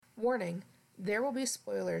Warning, there will be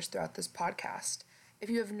spoilers throughout this podcast.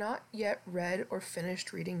 If you have not yet read or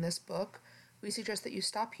finished reading this book, we suggest that you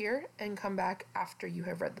stop here and come back after you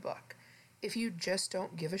have read the book. If you just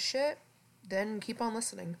don't give a shit, then keep on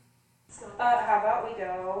listening. How about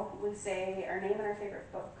we say our name and our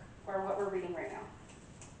favorite book, or what we're reading right now.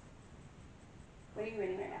 What are you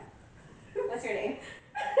reading right now? What's your name?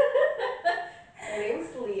 My name's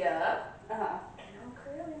Leah. Uh-huh. And I'm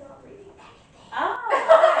currently not reading anything. Oh,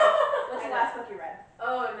 nice. What's the last book you read?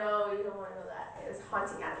 Oh, no, you don't want to know that. It was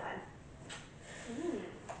Haunting Adeline.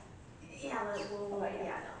 Yeah,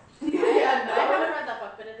 no. I haven't read that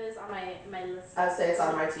book, but it is on my list. I would say it's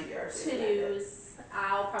on my TBR. To-dos.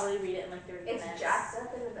 I'll probably read it in like 30 minutes. It's jacked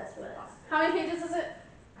up in the best way possible. How many pages is it?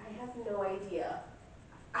 I have no idea.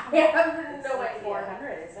 I have no idea.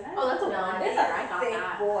 400, isn't it? Oh, that's a No, one. It's I a got big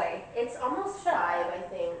that. boy. It's almost 5, I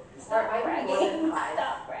think. Stop or maybe more bragging. than 5.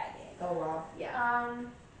 Stop bragging. Oh wow, Yeah.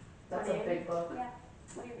 that's a big book. Yeah.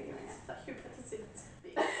 What are you reading right now? I thought you were about to say that's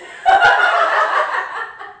big.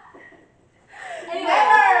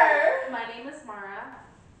 Never! My name is Mara,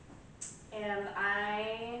 and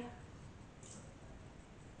I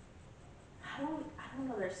don't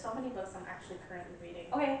know. There's so many books I'm actually currently reading.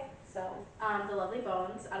 Okay, so. The Lovely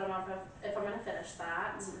Bones. I don't know if I'm gonna finish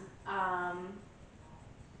that. I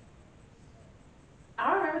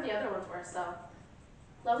don't remember the other ones were, so.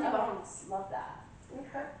 Lovely Bones. Love that.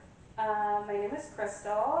 Okay. My name is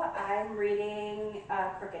Crystal. I'm reading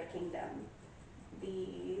Crooked Kingdom,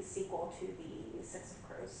 the sequel to the Six of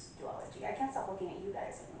Crows duology. I can't stop looking at you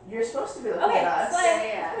guys. You're supposed to be looking Okay, at us.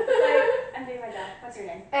 Yeah. I'm doing my job. What's your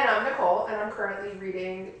name? And I'm Nicole, and I'm currently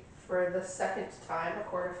reading for the second time A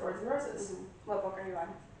Court of Thorns and Roses. What book are you on?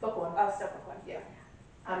 Book 1. Oh, still book 1. Yeah.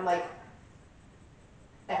 I'm like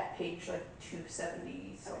at page like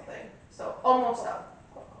 270 something. So almost done.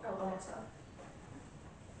 Almost done.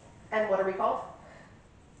 And what are we called?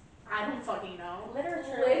 I don't fucking know.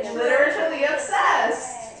 Literature. Literally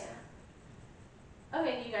obsessed.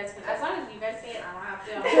 Okay, you guys can. As long as you guys say it, I don't have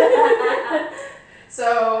to.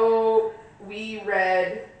 So we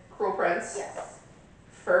read Cruel Prince. Yes.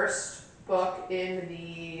 First book in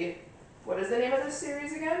the, what is the name of this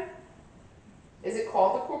series again? Is it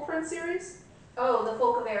called the Cruel Prince series? Oh, the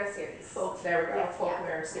Folk of Air series. There we go. Yeah, Folk yeah. of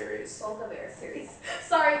Air series. Folk of Air series.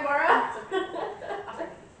 Sorry, Mara.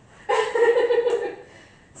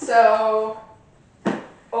 So,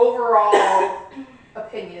 overall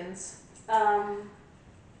opinions.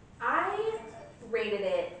 I rated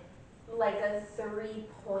it like a 3.7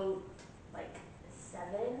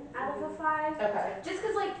 out of a 5. Okay. Just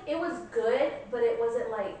because, like, it was good, but it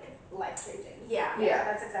wasn't, like, Life-changing. yeah. Yeah.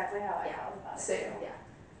 That's exactly how I Yeah. felt about it. Same. too. Yeah.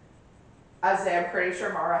 I say I'm pretty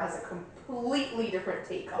sure Mara has a completely different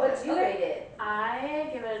take on What it. did you rate it? I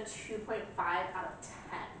give it a 2.5 out of 10.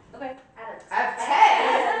 Okay. Out of Out of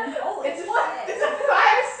 10? Holy It's shit. a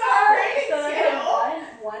 5-star rating So that's scale. a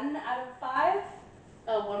 1 out of 5?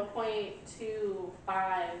 A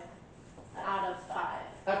 1.25 out of 5.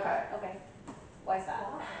 Okay. Okay. Why is that?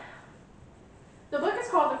 The book is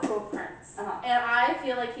called The Cruel Prince. Uh-huh. And I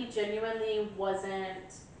feel like he genuinely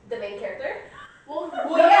wasn't. the main character? Well, He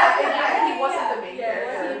wasn't the main Yeah,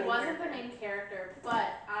 character. he wasn't the main character, but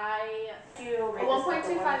I. You A rate this book a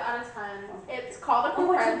 1.25 one? out of 10. It's called The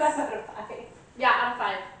Cruel Prince. 1.25 out of 5. Yeah, out of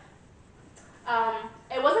 5.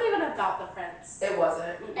 It wasn't even about the prince. It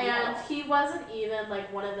wasn't. And he wasn't even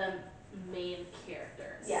like one of the main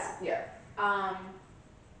characters. Yeah. Yeah.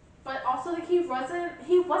 But also like he wasn't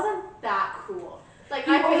that cool. Like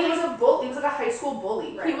He was a bully. He was like a high school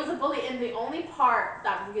bully. he was a bully, and the only part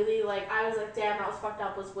that really like I was like, damn, that was fucked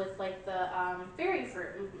up was with like the fairy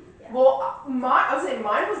fruit. Yeah. Well, I would say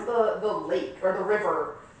mine was the lake or the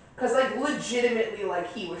river, because like legitimately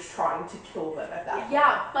like he was trying to kill them at that point.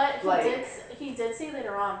 Yeah, but he Like- did say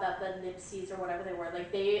later on that the Nipsies or whatever they were, like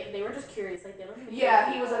they were just curious, like they don't even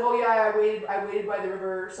Yeah, he was like, oh yeah, I waited by the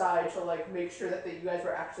riverside to like make sure that you guys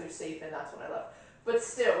were actually safe, and that's when I left. But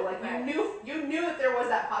still, like Right. you knew that there was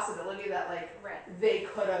that possibility that like Right. they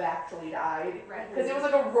could have actually died, Right. because it was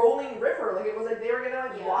like a rolling river, like it was like they were getting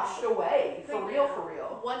like Yeah. washed away for Like,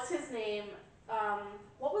 real. What's his name?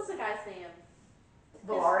 What was the guy's name?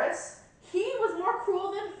 Valaris? He was more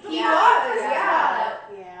cruel than the He guy. was, yeah.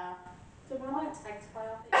 Yeah. Did one of my text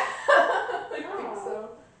file? I think so.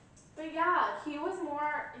 But yeah, he was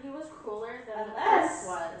crueler than the Unless prince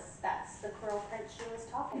was. that's the Cruel Prince she was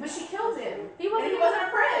talking But about. she killed him. He wasn't And he even wasn't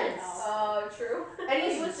a prince. Oh, true. And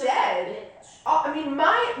He he's was just a dead. bitch. Oh, I mean,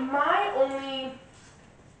 my only,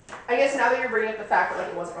 I guess now that you're bringing up the fact that like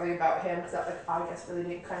it wasn't really about him, because that like I guess really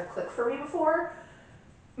didn't kind of click for me before.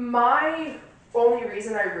 My only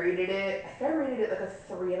reason I rated it, I think I rated it like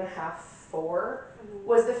a 3.5, 4,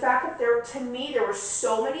 was the fact that to me, there were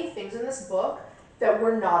so many things in this book that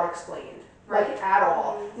were not explained, like at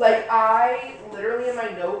all. Like I, literally in my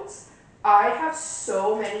notes, I have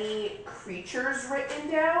so many creatures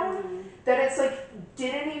written down that it's like,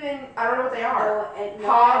 didn't even, I don't know what they are.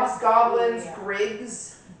 Hogs, goblins,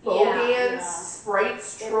 grigs, bogans,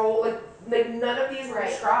 sprites, troll, like none of these were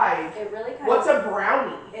described. It really kind What's of, a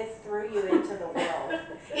brownie? it threw you into the world.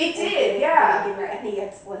 It did, yeah. Didn't give you any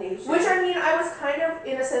explanation. Which I mean, I was kind of,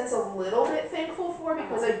 in a sense, a little bit thankful for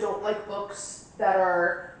because I don't like books that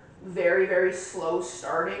are very, very slow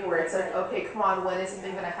starting where it's like, okay, come on, when is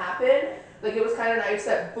something going to happen? Like, it was kind of nice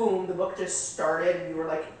that, boom, the book just started and you were,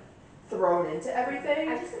 like, thrown into everything.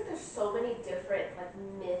 I just think there's so many different like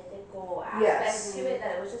mythical aspects to it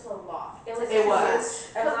that it was just a lot. It was It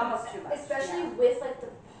was almost too much. Especially with like the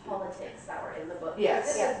politics that were in the book.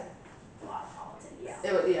 Yes. It was a lot of politics.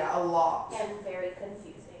 It was, a lot. And very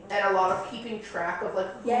confusing. And a lot of keeping track of,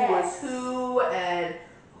 like, who Yes. was who and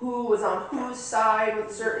who was on whose side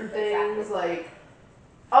with certain things. Like,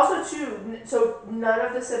 also, too, so none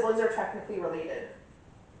of the siblings are technically related.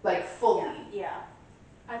 Like, fully. Yeah.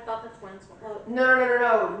 I thought the twins were.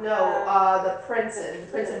 No. The prince and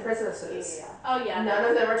princesses. Yeah. Oh yeah. None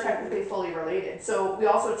of them are technically fully related. So we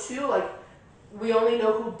also too we only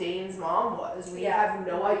know who Dane's mom was. We have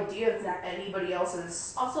no idea who anybody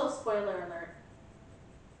else's. Also, spoiler alert.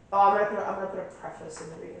 Oh, I'm gonna put a preface in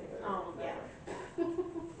the beginning. Oh Yeah.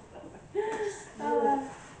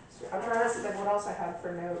 I'm trying to see what else I had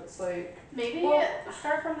for notes. Maybe Well,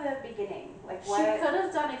 start from the beginning. Like she what? could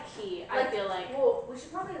have done a key. I feel like. Well, we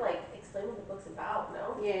should probably like explain what the book's about,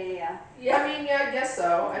 no? Yeah. I mean, I guess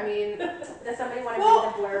so. I mean, Does somebody want to Well-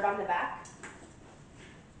 read the blurb on the back?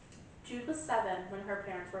 Jude was 7 when her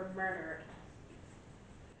parents were murdered.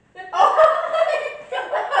 oh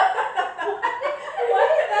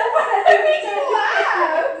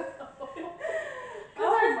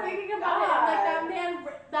Because I was thinking about it, and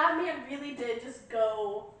like that man really did just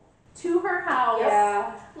go to her house.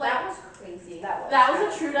 Yeah. Like That was crazy. that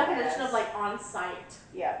was a true definition of like on site.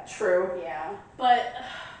 Yeah. True. Yeah. But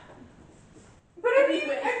But I mean, he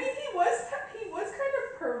was kind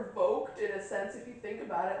of provoked in a sense if you think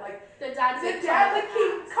about it. Like the dad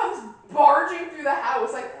he comes barging through the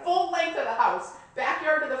house, like full length of the house,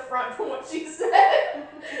 backyard to the front, from what she said,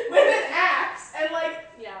 with an axe and like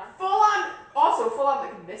full on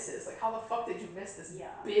like misses. Like how the fuck did you miss this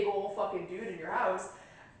big old fucking dude in your house?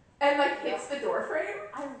 And like hits the door frame.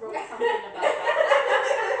 I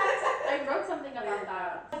wrote something about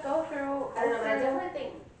that. Go through. I don't know, but I definitely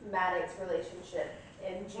think Maddox's relationship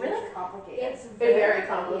and Jude, Really complicated. it's Very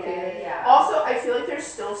complicated. Yeah. Also, I feel like there's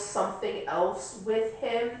still something else with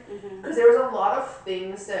him because there was a lot of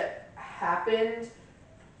things that happened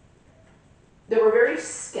that were very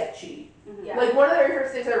sketchy. Yeah. Like one of the very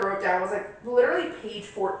first things I wrote down was like literally page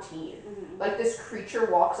 14. Like this creature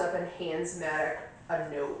walks up and hands Maddox a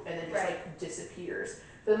note and then just like disappears.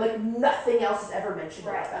 Then like nothing else is ever mentioned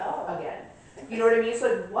about that again. You know what I mean? So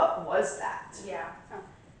like what was that? Yeah.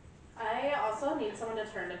 I also need someone to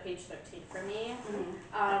turn to page 15 for me.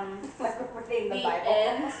 Like we're reading the Bible.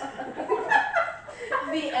 End.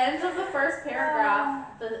 The end of the first paragraph,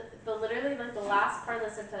 the literally like the last part of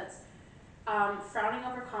the sentence. Frowning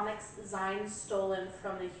over comics, zines stolen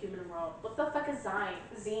from the human world. What the fuck is zine?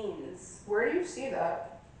 Zines. Where do you see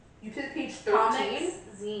that? You said page 13? Comics,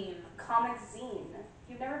 zine. Comic zine.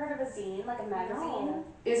 You've never heard of a zine, like a magazine? No.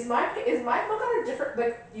 Is my book on a different,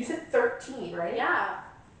 like you said 13, right? Yeah.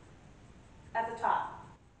 At the top.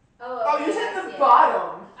 Oh, you said I see the it.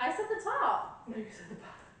 bottom. I said the top. No, you said the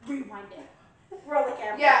bottom. Rewind it. Roll the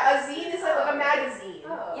camera. Yeah, a zine is like a magazine.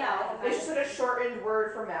 Oh. Yeah, like a It's just like a shortened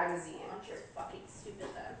word for magazine. You're fucking stupid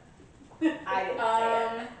then. I didn't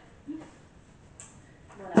say it.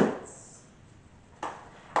 What else?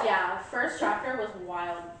 Yeah, first chapter was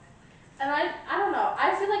wild. And I don't know.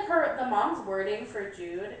 I feel like the mom's wording for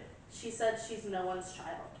Jude, she said she's no one's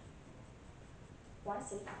child. Why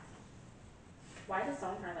say that? Why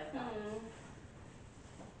disown her like that?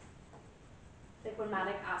 Like when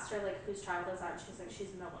Maddox asked her like whose child is that, she's like,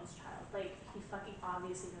 she's no one's child. Like he fucking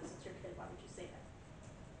obviously knows it's your kid. Why would you say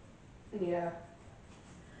that? Yeah.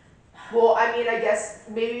 Well, I mean, I guess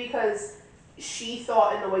maybe because she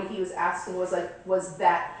thought in the way he was asking was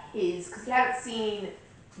that his, because he hadn't seen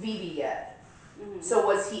Vivi yet. So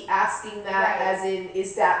was he asking that as in,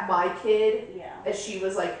 is that my kid? Yeah. And she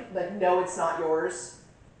was like, no, it's not yours.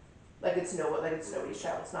 Like it's nobody's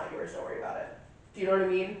child. It's not yours. Don't worry about it. Do you know what I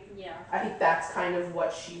mean? Yeah. I think that's kind of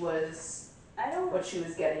what she was I don't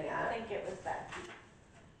getting at. think it was that deep.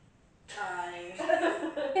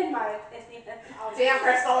 In my opinion. Damn,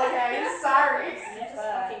 Crystal, okay, sorry. You just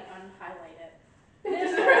fucking unhighlight it.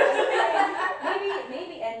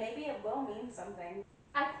 Maybe it will mean something.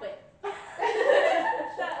 I quit. Shut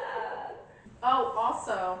up. Oh,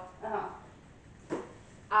 also, Uh-huh.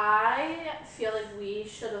 I feel like we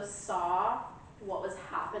should have saw what was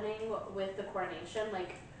happening with the coronation.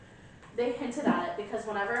 Like, they hinted at it because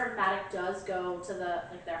whenever Maddox does go to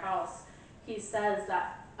their house, he says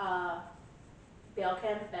that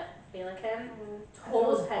Balekin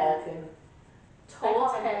told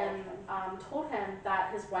him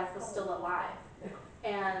that his wife was still alive,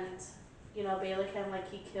 and Balekin, like,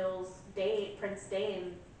 he kills Prince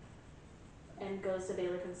Dane and goes to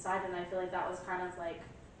Balekin's side, and I feel like that was kind of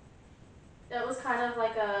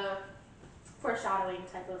like a foreshadowing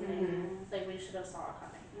type of thing. Like, we should have saw it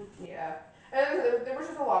coming. Yeah, and there was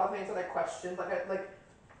just a lot of things that I questioned. Like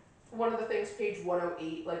one of the things, page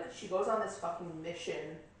 108, like she goes on this fucking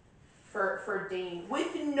mission for Dane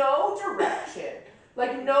with no direction.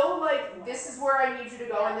 Like no, like this is where I need you to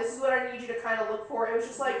go and this is what I need you to kind of look for. It was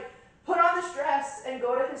just like put on this dress and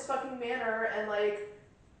go to his fucking manor and like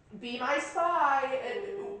be my spy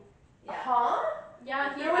and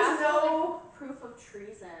Yeah, he there was asked no for, like, proof of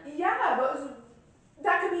treason. Yeah, but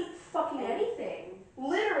that could be fucking anything.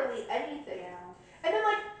 Literally anything. Yeah. And then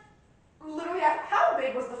like literally how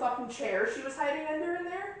big was the fucking chair she was hiding under in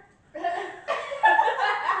there? That's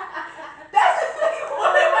like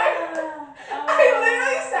what I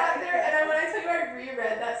literally sat there and when I tell you I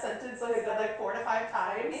reread that sentence like a good like 4 to 5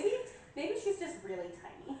 times. Maybe she's just really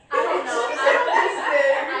tiny. I don't know.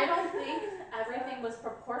 I don't think everything was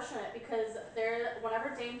proportionate because whenever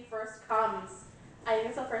Dane first comes, I think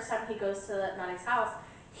it's the first time he goes to Maddox's house,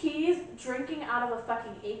 he's drinking out of a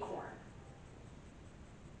fucking acorn.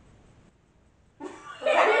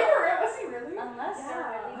 Was he really? Unless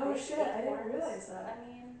they're really Oh big shit, I didn't acorns. realize that. I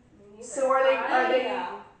mean, So are they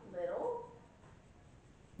little?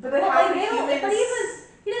 But then well, how like, do humans but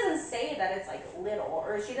he doesn't say that it's like little,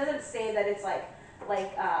 or she doesn't say that it's like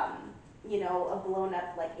a blown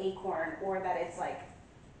up like acorn, or that it's like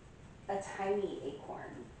a tiny acorn.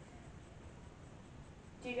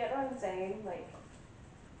 Do you get what I'm saying? Like,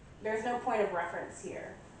 there's no point of reference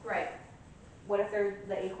here. Right. What if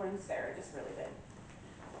the acorns there are just really big?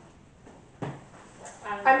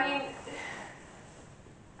 I mean,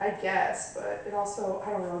 I guess, but it also,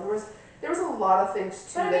 I don't know, there was a lot of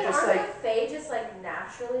things too But I that mean, just aren't like the Fae just like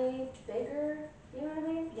naturally bigger? You know what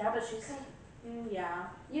I mean? Yeah, but she's yeah.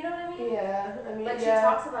 You know what I mean? yeah, I mean Like she yeah.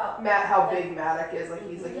 talks about How like, big Maddox is, like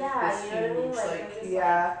he's like yeah, this you know what I mean? huge, Like, like I'm just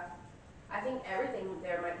yeah. I think everything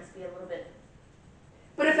there might just be a little bit.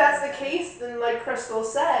 But if that's the case, then like Crystal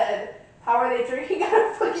said, how are they drinking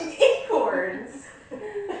out of fucking acorns?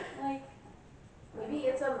 Like, maybe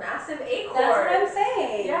it's a massive acorn. that's what I'm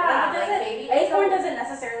saying. Yeah, like, maybe acorn doesn't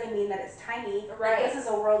necessarily mean that it's tiny. Right. Like, this is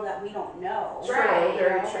a world that we don't know. True, Right,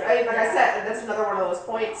 very you know? true. I mean, like I said, that's another one of those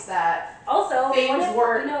points that Also, things what if,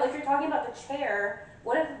 weren't. if you're talking about the chair,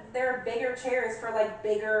 what if there are bigger chairs for like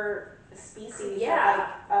bigger species?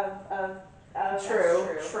 Yeah. Of True.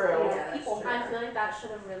 Yeah, people. I feel like that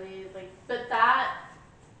should have really but that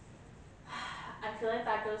I feel like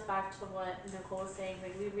that goes back to what Nicole was saying.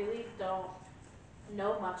 Like, we really don't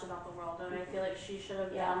know much about the world, and I feel like she should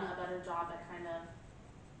have done a better job at kind of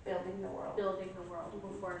building the world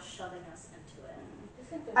before shoving us into it. I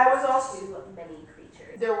think I there's was also too many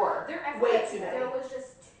creatures. there were There I feel way like too many. There was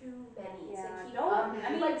just too many to keep don't. up. I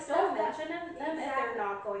mean, like don't stuff that mention them if they're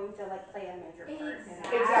not going to like play a major part.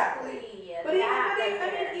 Exactly. But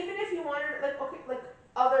That even if you wanted like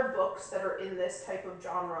other books that are in this type of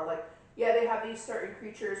genre, like they have these certain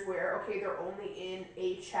creatures where they're only in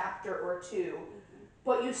a chapter or two,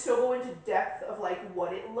 but you still go into depth of like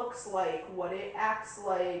what it looks like, what it acts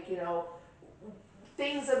like,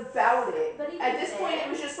 things about it. But even at this then, point, it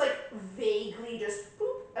was just like vaguely just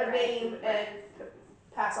boop, a name and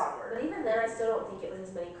pass onward. But even then, I still don't think it was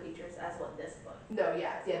as many creatures as what this book. No,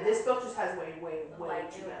 yeah. This book just has way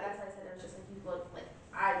Like, too many. that's why I said it was just like you looked like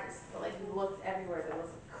I just felt like you looked everywhere. There was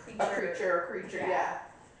A creature, yeah.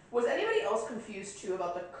 Was anybody else confused too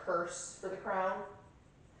about the curse for the crown?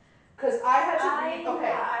 Because I had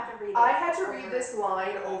to read. I had to read this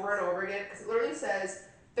line over and over again because it literally says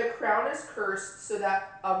the crown is cursed so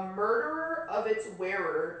that a murderer of its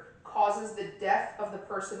wearer causes the death of the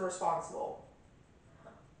person responsible.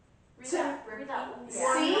 Read that See?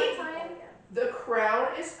 one more time. The crown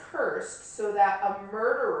is cursed so that a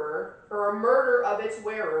murderer or a murder of its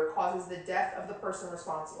wearer causes the death of the person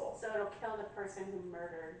responsible. So it'll kill the person who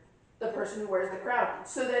murdered The person who wears the crown.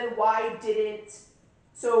 So then why didn't...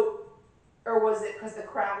 So Or was it because the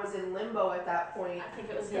crown was in limbo at that point? I think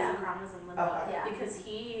it was because the crown was in limbo. Okay. Yeah. Because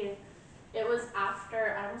it was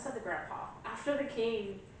after, I almost said the grandpa, after the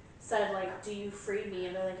king said, like, do you free me?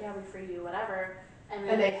 And they're like, yeah, we free you, whatever. And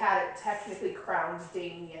they hadn't technically crowned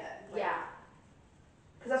Dane yet. Like, yeah.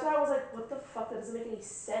 Because that's why I was like, what the fuck? That doesn't make any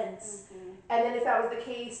sense. Mm-hmm. And then if that was the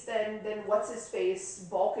case, then what's his face,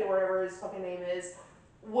 Vulcan, whatever his fucking name is,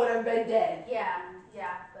 would have been dead. Yeah,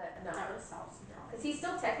 but no. that was sounds wrong. Because he's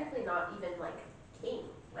still technically not even, like, king,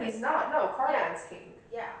 right? He's not. No, Cardin's king.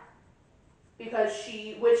 Yeah. Because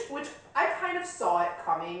which I kind of saw it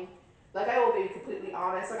coming. Like, I will be completely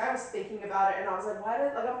honest. Like, I was thinking about it, and I was like,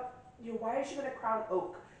 why is she gonna crown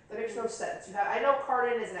Oak? That makes no sense. I know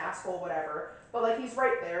Cardin is an asshole, whatever, but like he's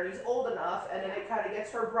right there, and he's old enough, and then it kind of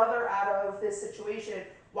gets her brother out of this situation.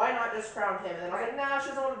 Why not just crown him? And then I was like, nah, she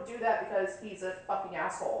doesn't want to do that because he's a fucking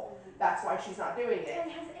asshole. That's why she's not doing it.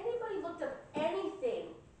 And has anybody looked up anything?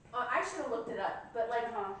 I should have looked it up, but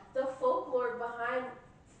like the folklore behind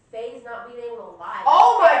Faye's not being able to lie.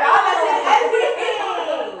 Oh my god, that's in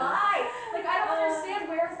everything! Lie. Like, I don't understand.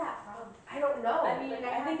 Where is that from? I don't know. I mean, Like,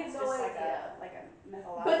 I think have it's no just idea. like a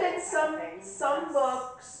mythological But then kind of thing. some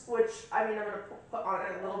books, which I mean I'm gonna put on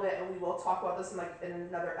it a little bit, and we will talk about this in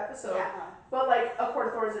another episode. Yeah. But like A Court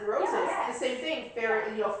of Thorns and Roses, Yeah. the same thing.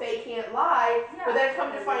 Faye can't lie, Yeah. but then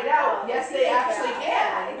come to find out, yes, they actually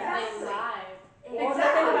can. Yeah, They exactly. lied. Well, the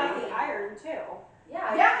thing about the iron too.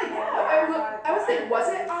 Yeah. Yeah. I was thinking, was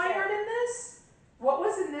it iron in this? What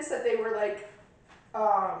was in this that they were like,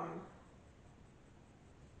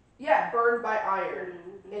 burned by iron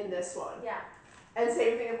in this one? Yeah. And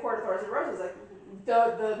same thing in Court of Thorns and Roses. Like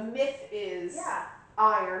the myth is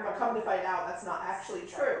iron, but come to find out that's not actually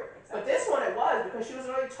true. But this one it was, because she was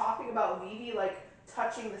really talking about Vivi like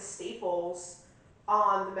touching the staples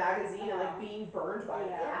on the magazine and like being burned by it.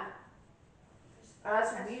 Yeah.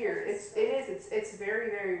 That's weird. It's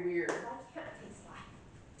very, very weird. Why can't things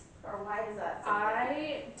lie? Or why is that?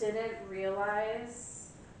 I didn't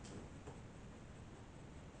realize,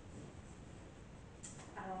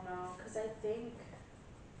 I don't know, because I think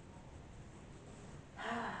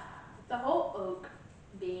the whole Oak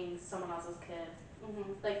being someone else's kid,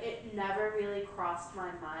 like it never really crossed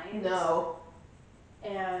my mind. No.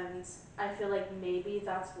 And I feel like maybe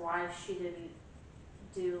that's why she didn't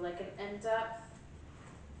do like an in-depth,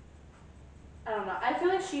 I don't know. I feel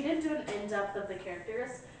like she didn't do an in-depth of the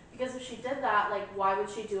characters, because if she did that, like, why would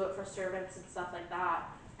she do it for servants and stuff like that,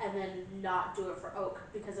 and then not do it for Oak?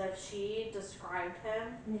 Because if she described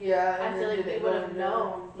him, I feel like we would have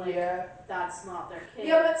known, like, that's not their kid.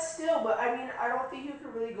 Yeah, but still, I mean, I don't think you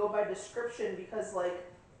could really go by description, because like,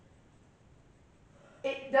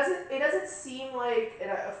 it doesn't seem like,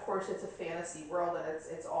 and of course it's a fantasy world and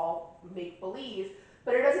it's all make believe.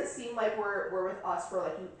 But it doesn't seem like we're with us where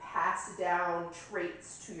like you pass down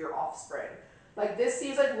traits to your offspring. Like this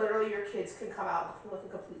seems like literally your kids can come out looking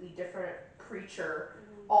like a completely different creature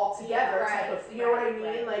altogether type of, you know what I mean?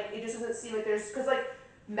 Right. Like it just doesn't seem like there's, because like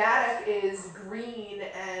Maddox is green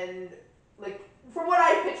and like from what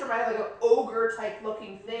I picture Maddox like an ogre type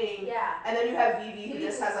looking thing. Yeah. And then you have Vivi who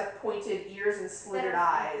just has like pointed ears and slitted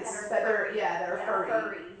eyes that are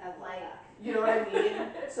furry. Like, you know what I mean?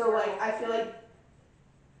 So like I feel like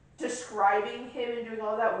describing him and doing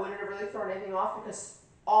all that wouldn't have really thrown anything off, because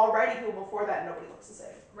already people before that nobody looks the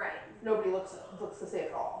same. Right. Nobody looks the same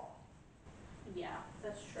at all. Yeah,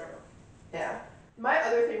 that's true. Yeah. My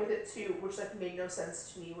other thing with it too, which like made no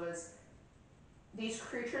sense to me, was these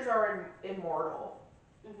creatures are immortal.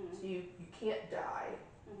 So you can't die.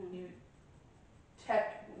 You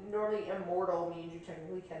normally immortal means you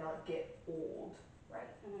technically cannot get old. Right.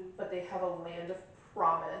 But they have a land of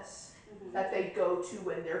promise that they go to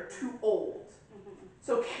when they're too old.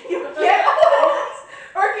 So can you get old?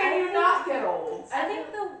 Or can you not get old? I think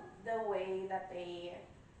the way that they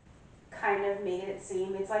kind of made it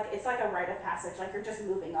seem, it's like a rite of passage, like you're just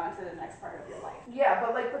moving on to the next part of your life. Yeah,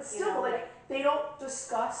 but still, You know, like they don't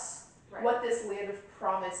discuss what this land of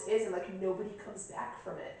promise is, and like nobody comes back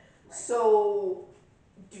from it. Right. So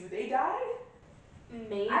do they die?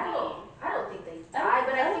 Maybe. I don't think they die,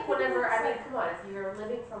 but I think whenever, come on, if you're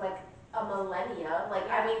living for like a millennia, like,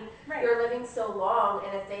 you're living so long,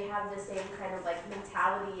 and if they have the same kind of like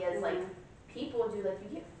mentality as like people do, like you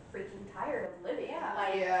get freaking tired of living. Yeah.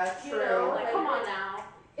 Like, true. You know, like, come on now.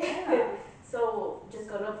 So just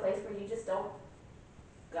go to a place where you just don't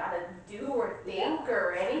gotta do or think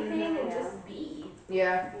or anything and just be.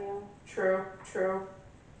 Yeah. True.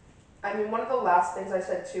 I mean, one of the last things I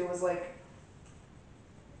said too was like,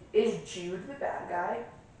 is Jude the bad guy?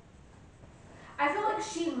 I feel like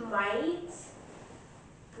she might,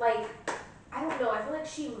 like, I don't know. I feel like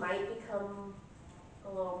she might become a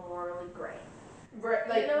little morally gray. Right,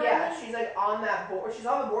 like, you know yeah, I mean? she's like on that border. She's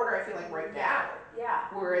on the border, I feel like, right now. Yeah.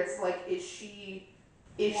 Where it's like, is she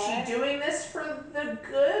doing this for the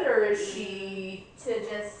good, or is she to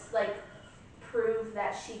just like prove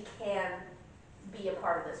that she can be a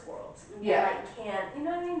part of this world? Yeah. And, like, can, you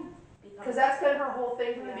know what I mean? Because that's been her whole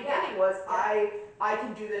thing from the beginning was Yeah. I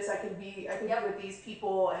can do this, I can be with these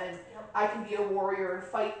people, and Yep. I can be a warrior and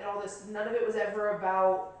fight and all this. None of it was ever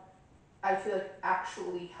about, I feel like,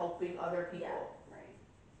 actually helping other people. Yeah. Right.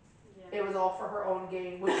 Yeah. It was all for her own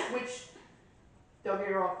gain, which don't get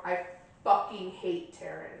me wrong, I fucking hate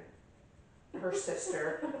Taryn, her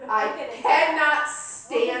sister. I cannot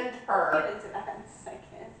stand We'll her. get into that in a second.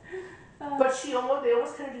 But they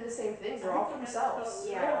almost kind of do the same things. They're all for themselves.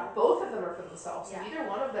 Yeah. Both of them are for themselves. Yeah. Neither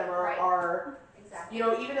one of them are, Right. are, Exactly. you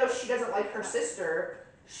know, even though she doesn't like her sister,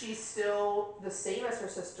 she's still the same as her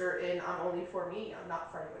sister in I'm only for me, I'm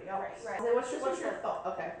not for anybody else. Right. Okay, what's your thought?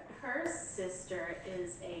 Okay. Her sister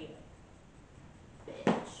is a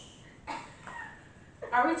bitch.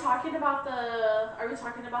 Are we talking about the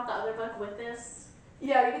other book with this?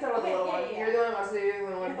 Yeah, you can talk about Okay, the little yeah, one. yeah. You're the only one, so you're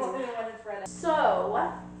the only You're the one. only one that's read it.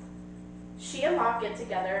 So, she and Locke get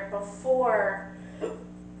together before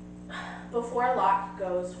Locke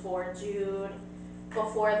goes for Jude,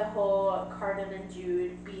 before the whole Cardan and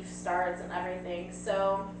Jude beef starts and everything.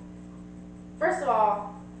 So, first of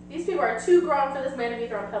all, these people are too grown for this man to be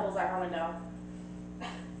throwing pebbles at her window.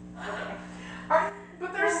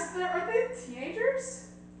 But aren't they teenagers?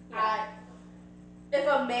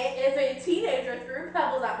 If a teenager threw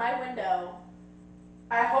pebbles at my window,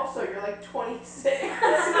 I hope so. You're like 26. not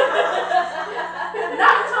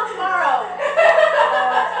until tomorrow.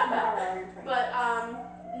 Tomorrow. But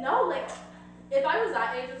no, like if I was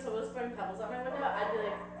that age and someone was throwing pebbles at my window, I'd be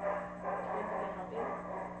like, can I fucking help you?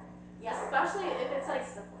 Yeah. Especially if it's like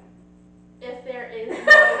That's the point. if there is no.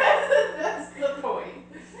 That's the point.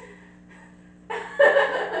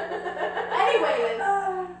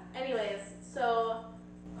 Anyways, so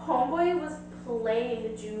Homeboy was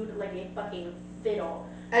playing Jude like a fucking fiddle.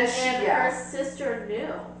 And her sister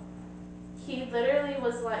knew. He literally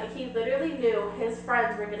knew his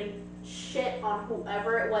friends were getting shit on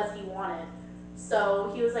whoever it was he wanted.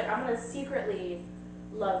 So he was like, I'm gonna secretly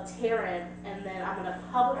love Taryn, and then I'm gonna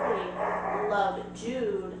publicly love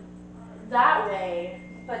Jude. That way.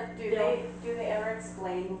 But do they ever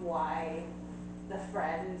explain why the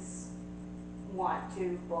friends want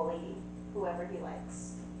to bully whoever he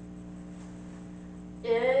likes?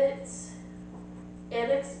 It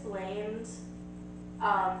explained,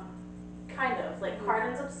 kind of, like,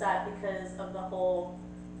 Cardan's upset because of the whole,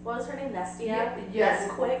 what was her name, Nestia? Yes.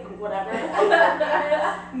 Nesquik, whatever.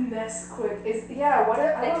 Nesquik is what?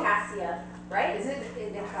 Cassia, right? Is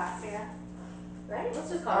it? Nicasia. Right? Let's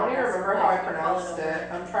just I call don't it even remember how I Nesquik. pronounced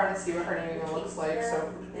it. I'm trying to see what her name even looks like.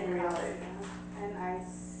 So Nicasia.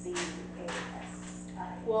 Nicasi.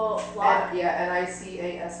 Well, Locke,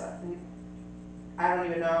 Nicas. I don't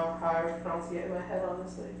even know how I was pronouncing it in my head,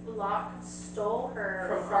 honestly. Locke stole her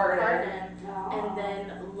From from Cardan. Cardan and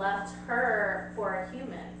then left her for a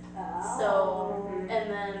human. Oh. So,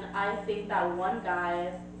 and then I think that one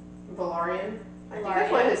guy, Valarian. I think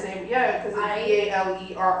that's what his name. Yeah, because it's Valerian.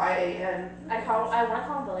 I want to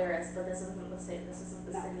call him Valeris, but this isn't the same. This isn't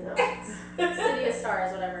the City of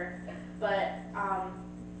Stars, whatever. But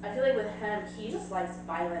I feel like with him, he just likes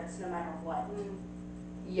violence no matter what.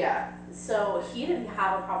 Yeah. So he didn't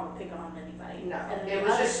have a problem picking on anybody. No. And then It the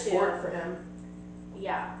was other just sport for him.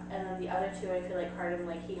 Yeah, and then the other two, I feel like Cardan,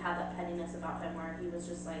 like, he had that pettiness about him where he was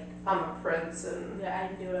just like, I'm a prince and. yeah, I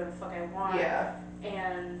can do whatever the fuck I want. Yeah.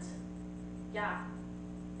 And yeah,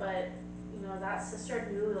 but you know that sister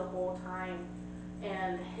knew the whole time,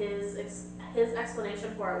 and his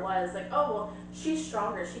explanation for it was like, oh well, she's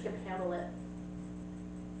stronger, she can handle it.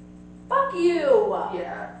 Fuck you.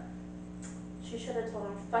 Yeah. She should have told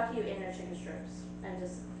him fuck you and your chicken strips and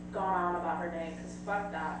just gone on about her day, because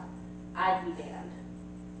fuck that. I'd be damned.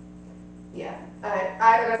 Yeah. Like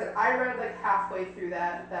I said, I read like halfway through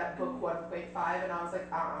that book 1.5 and I was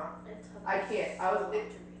like, I can't. I was.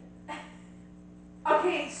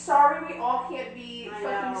 Okay, sorry, we all can't be I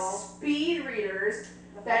fucking know. speed readers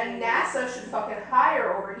that NASA should fucking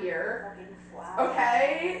hire over here. Fucking flash.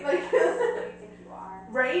 Okay, like, Who do you think you are?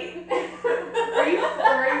 right? Are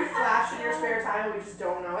you Flash in your spare time and we just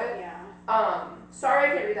don't know it? Yeah.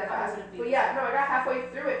 Sorry I can't read that fast. But yeah, no, I got halfway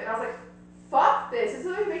through it and I was like, fuck this. This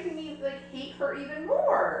is like making me like hate her even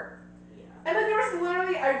more. Yeah. And then there was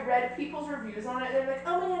literally, I read people's reviews on it, and they're like,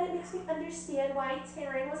 oh my god, it makes me understand why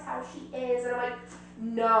Taryn was how she is. And I'm like,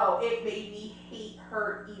 no, it made me hate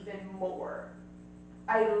her even more.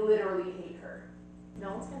 I literally hate her.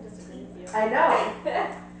 No one's gonna disagree with you. I know.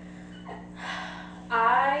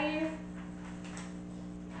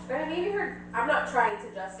 I'm not trying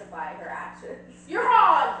to justify her actions. You're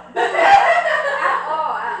wrong!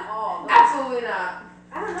 At all. Absolutely not.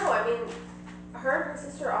 I don't know, I mean, her and her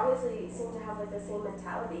sister obviously seem to have like the same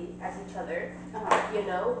mentality as each other. You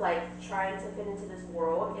know, like trying to fit into this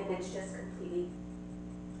world, and it's just completely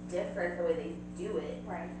different the way they do it.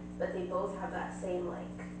 Right. But they both have that same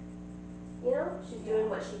like, you know, she's doing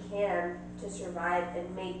what she can to survive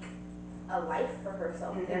and make a life for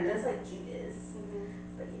herself. Mm-hmm. They're just like Jude is.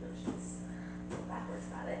 But you know, she's a little backwards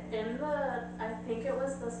about it. I think it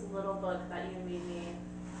was this little book that you made me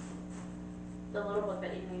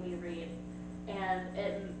read, and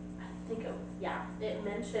it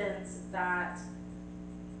mentions that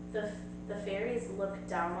the fairies look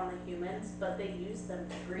down on the humans, but they use them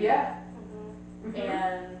to breed. Yeah. Mm-hmm.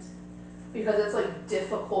 And because it's like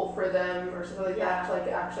difficult for them or something like that to like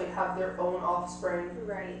actually have their own offspring.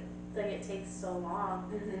 Right. Like it takes so long,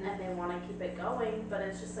 and they want to keep it going, but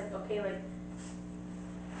it's just like, okay, like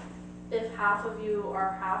if half of you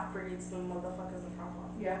are half breeds, then what the fuck is the problem?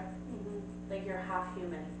 Yeah. Like you're half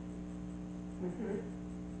human.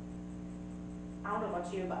 I don't know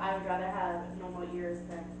about you, but I would rather have normal ears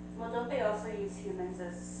than. Well, don't they also use humans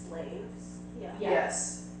as slaves? Yeah.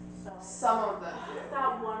 Yes. So Some of them do.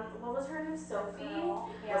 That one, what was her name? Sophie? Was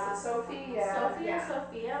it Sophie? Yeah. Sophie or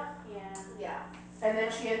Sophia? Yeah. And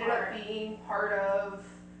then she ended up being part of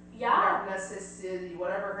Narcissus,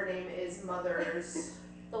 whatever her name is, Mother's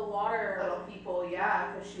The water. little people,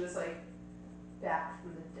 because she was like back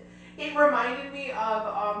from the dead. It reminded me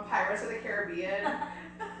of Pirates of the Caribbean.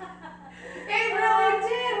 It really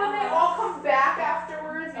did when they all come back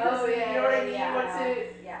afterwards because you know what I mean?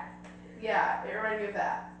 Yeah, it reminded me of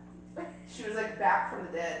that. She was like back from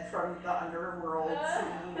the dead, from the underworld, sea,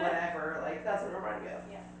 whatever. Like that's what it reminded me of.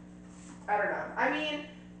 Yeah. I don't know. I mean,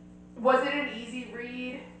 was it an easy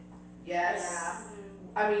read? Yes. Yeah.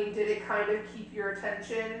 I mean, did it kind of keep your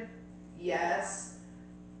attention? Yes.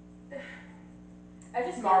 I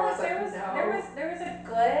just feel Mara like was there like, was no. there was a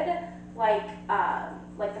good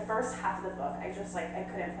like the first half of the book. I just like I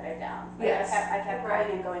couldn't put it down. Like, Yes. I kept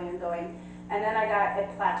going and going, and then it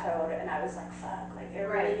plateaued, and I was like, fuck. Like it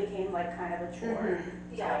really became like kind of a chore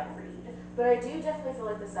to like read. But I do definitely feel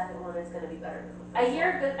like the second one is going to be better than the first one. I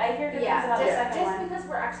hear good things about the second just one. because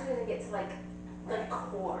we're actually going to get to like the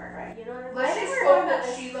core. Right. You know what I mean? Let's I think just we were hope talking about that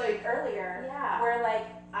this she like. earlier. Yeah. Where like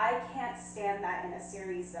I can't stand that in a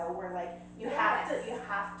series though, where like you have to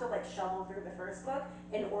like shovel through the first book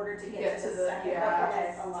in order to get to the second book, which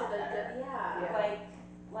is a lot better.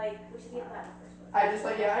 Like we should get that in the first one. I just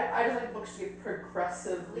like books to get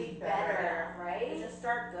progressively better. Right? Just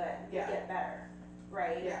start good, get better,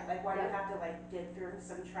 right? Yeah. Like why do you have to like dig through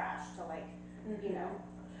some trash to like, you know?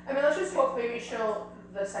 I mean, let's just hope maybe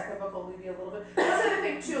the second book will leave you a little bit. That's the other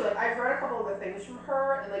thing too. Like I've read a couple of the things from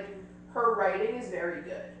her, and like her writing is very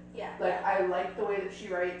good. Yeah. Like I like the way that she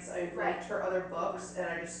writes. I've liked her other books,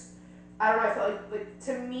 and I don't know. I felt like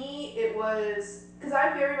to me it was because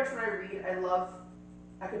I very much when I read,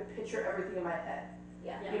 I could picture everything in my head.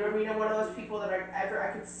 Yeah. You know what I mean? I'm one of those people that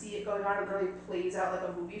I could see it going on and really plays out like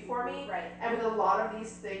a movie for me. Right. And with a lot of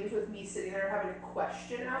these things, with me sitting there having a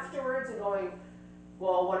question afterwards and going,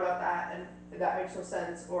 well, what about that? And that makes no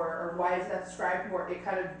sense. Or why is that described more? It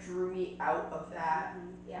kind of drew me out of that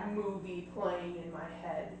movie playing in my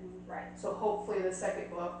head. Right. So hopefully the second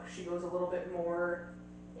book, she goes a little bit more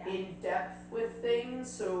in depth with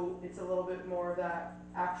things. So it's a little bit more of that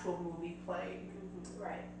actual movie playing.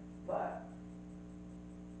 Right. But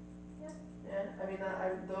yeah, I mean, I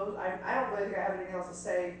don't really think I have anything else to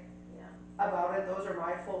say about it. Those are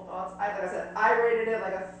my full thoughts. Like I said, I rated it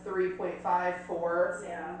like a 3.54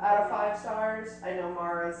 out of 5 stars. I know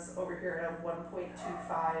Mara's over here at a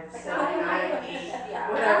 1.25, so 9.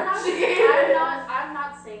 Whatever she gave it. I'm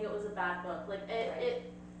not saying it was a bad book. Like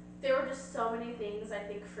there were just so many things I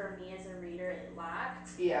think for me as a reader it lacked.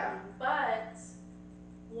 Yeah. But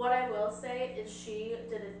what I will say is she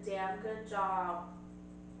did a damn good job.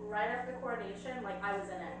 Right after the coronation, like I was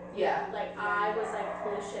in it. Yeah. Like I was like,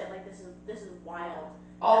 holy shit, like this is wild.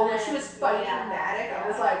 Oh, when she was fighting Matic, I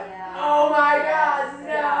was like, oh my god, no.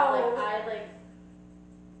 Yeah,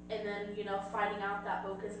 and then finding out that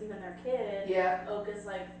Oka's even their kid. Yeah. Oka's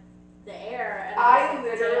like the air. And I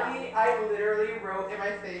literally wrote in my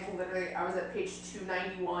thing, I was at page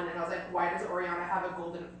 291 and I was like, why does Oriana have a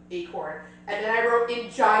golden acorn? And then I wrote in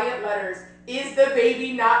giant letters, is the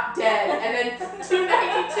baby not dead? And then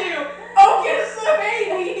 292, Oaken's the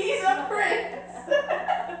baby, he's a prince.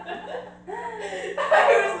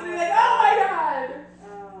 I was literally like, oh my god.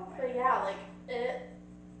 But yeah, like, it.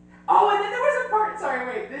 Oh, and then there was a part, sorry,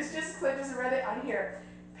 wait, Clint just read it on here.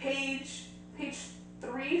 Page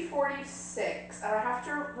 346, and I have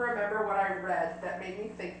to remember what I read that made me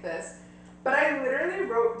think this, but I literally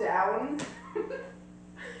wrote down,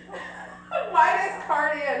 why does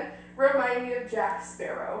Cardan remind me of Jack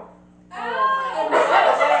Sparrow? Oh my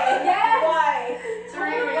god. Yes. Why?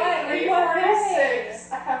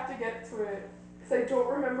 346, I have to get to it, because I don't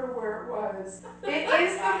remember where it was. It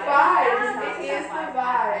is the vibes, it is the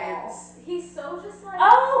vibes. He's so just like.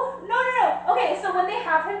 Oh, no. Okay, so when they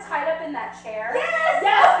have him tied up in that chair. Yes!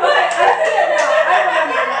 Yes! Okay, I see it now.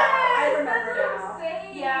 I remember That's now. what I'm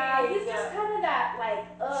saying. Yeah, he's just kind of that, like,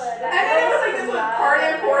 And then it was like this one,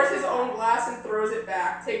 Cardan pours his own glass and throws it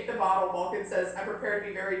back. Take the bottle, Vulcan says, I'm prepared to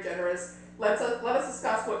be very generous. Let us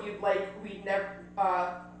discuss what you'd like.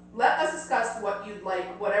 Let us discuss what you'd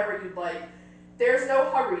like, whatever you'd like. There's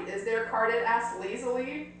no hurry, is there? Cardan asks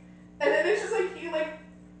lazily. And then it's just like,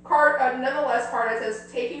 nonetheless, Cardan says,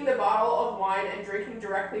 taking the bottle of wine and drinking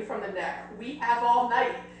directly from the neck. We have all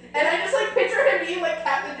night. And I just like picture him being like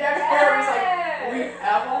Captain Jack Sparrow. He's like, we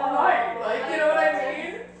have all night. Like, you know what I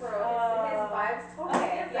mean? Bro, his vibes totally.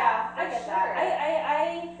 Okay, give yeah, that, I for get sure. that.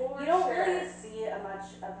 For You don't sure. really see much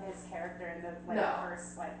of his character in the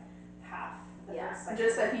first half.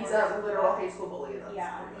 Just that he's a literal high school bully.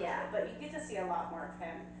 Yeah, but you get to see a lot more of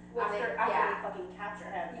him after yeah. they fucking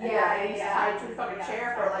capture him. Yeah, and he's tied to a fucking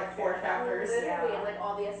chair for like 4 chapters. Literally, and like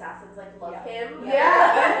all the assassins like love him.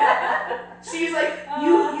 Yeah. She's like,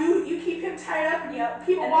 you keep him tied up and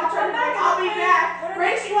people And watch then him like, I'll be back.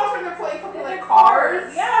 Right? She walks from the play fucking like Cars.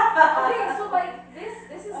 cars. Yeah. Okay, so like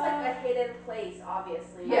this is like a hidden place,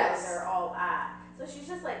 obviously. Yes. Where they're all at. So she's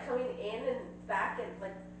just like coming in and back and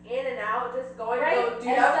like in and out, just going Right. to go do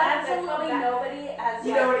And stuff. absolutely nobody has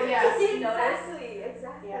You know what? Yeah. Exactly.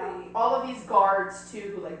 Yeah. All of these guards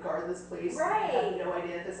too, who like guard this place, Right. have no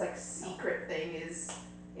idea that this like secret thing is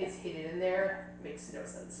hidden in there. Makes no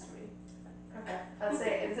sense to me. Okay. I'll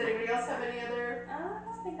say. Does anybody else have any other? I don't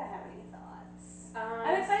think I have any thoughts. Um,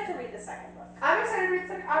 I'm excited to read the second book. I'm excited to read the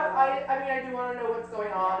second. I mean, I do want to know what's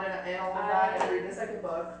going on and all of that, and read the second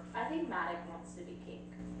book. I think Maddox wants to be king.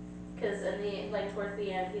 Because in the towards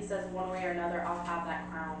the end, he says one way or another, I'll have that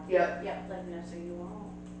crown. Yep. Like no, so you won't.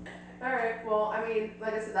 All right. Well, I mean,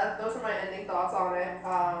 like I said, those are my ending thoughts on it.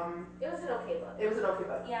 It was an okay book. It was an okay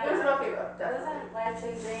book. Yeah. It was an okay book. It Definitely. wasn't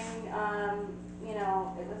life-changing. It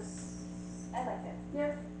was. I liked it.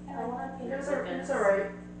 Yeah. I liked it. It was alright.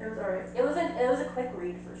 It was alright. It was a quick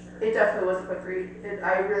read for sure. It definitely was a quick read.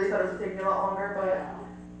 I really thought it was taking a lot longer, but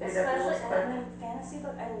it definitely was quick. I mean, fantasy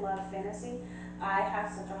book. I love fantasy. I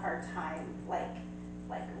have such a hard time like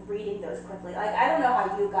reading those quickly. Like I don't know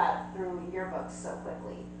how you got through your books so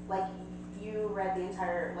quickly. Like you read the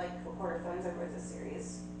entire Court of Thorns and Roses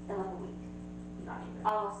series in like a week. Not even.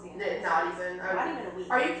 Almost the entire Not series. even. Not even a week.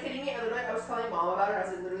 Are you kidding me? I was telling Mom about it. I was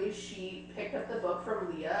like, literally, she picked up the book from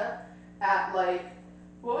Leah at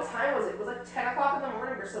what time was it? It was like 10 o'clock in the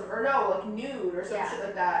morning or something. Or no, like noon or some shit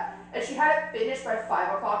like that. And she had it finished by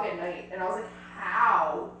 5 o'clock at night. And I was like,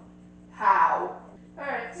 how?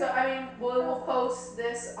 Alright, so I mean, we'll post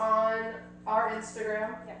this on our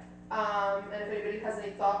Instagram. Yep. And if anybody has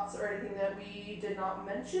any thoughts or anything that we did not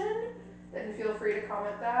mention, then feel free to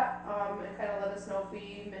comment that and kind of let us know if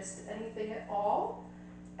we missed anything at all.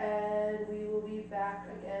 And we will be back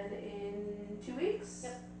again in 2 weeks.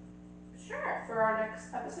 Yep. Sure. For our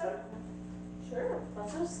next episode. Sure.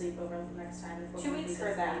 Let's go sleep over the next time. 2 weeks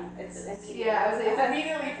for them. It's Yeah, I was it's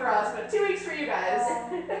immediately for us, but 2 weeks for you guys.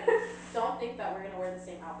 Don't think that we're gonna wear the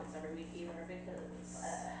same outfits every week either, because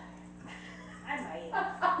I might.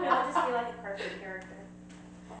 I'll just be like a cartoon character.